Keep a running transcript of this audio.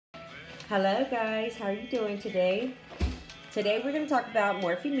Hello guys, how are you doing today? Today we're going to talk about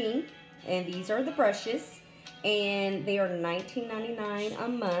morpheme, and these are the brushes, and they are $19.99 a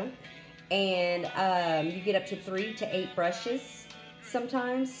month, and you get up to 3 to 8 brushes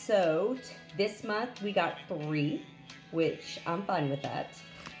sometimes. So this month we got 3, which I'm fine with that.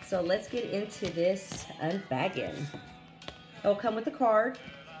 So let's get into this unbagging. It'll come with a card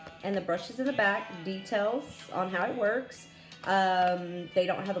and the brushes in the back, details on how it works. They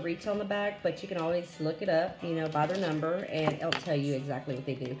don't have the retail in the back, but you can always look it up, you know, by their number, and it'll tell you exactly what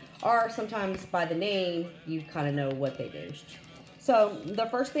they do. Or sometimes by the name, you kind of know what they do. So the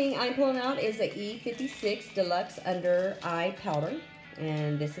first thing I'm pulling out is a E56 Deluxe Under Eye Powder,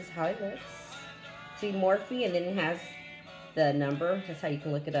 and this is how it looks. See, Morphe, and then it has the number. That's how you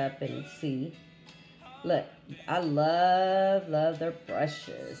can look it up and see. Look, I love their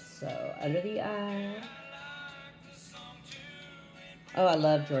brushes. So under the eye. Oh, I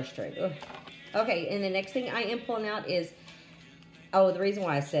love George Strait. Ugh. Okay, and the next thing I am pulling out is, oh, the reason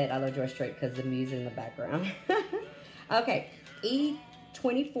why I said I love George Strait because the music in the background. Okay,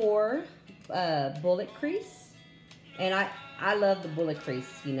 E24 bullet crease, and I love the bullet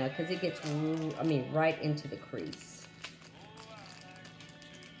crease, you know, because it gets, I mean, right into the crease.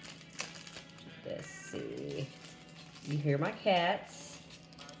 Let's see. You hear my cats.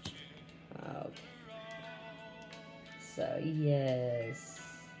 Okay. So, yes,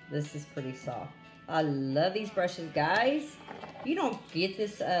 this is pretty soft. I love these brushes, guys. If you don't get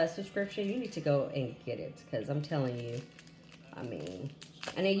this subscription, you need to go and get it, because I'm telling you, I mean,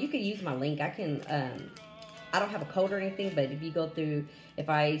 and then you can use my link. I can, I don't have a code or anything, but if you go through, if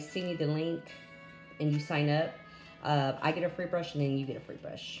I send you the link and you sign up, I get a free brush and then you get a free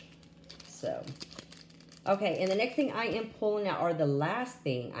brush. So, okay, and the next thing I am pulling out, or the last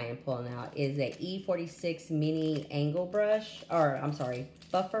thing I am pulling out, is a E46 mini angle brush, or I'm sorry,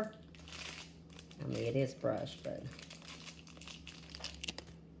 buffer. I mean, it is brush, but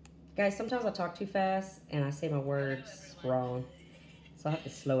guys, sometimes I talk too fast and I say my words wrong, so I have to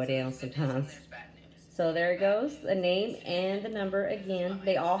slow it down sometimes. So there it goes, the name and the number again.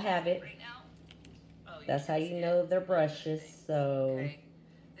 They all have it. That's how you know they're brushes. So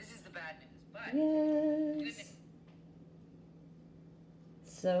yes.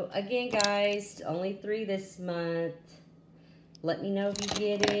 So again, guys, only 3 this month. Let me know if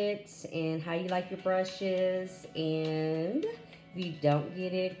you get it and how you like your brushes. And if you don't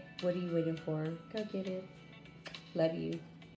get it, what are you waiting for? Go get it. Love you.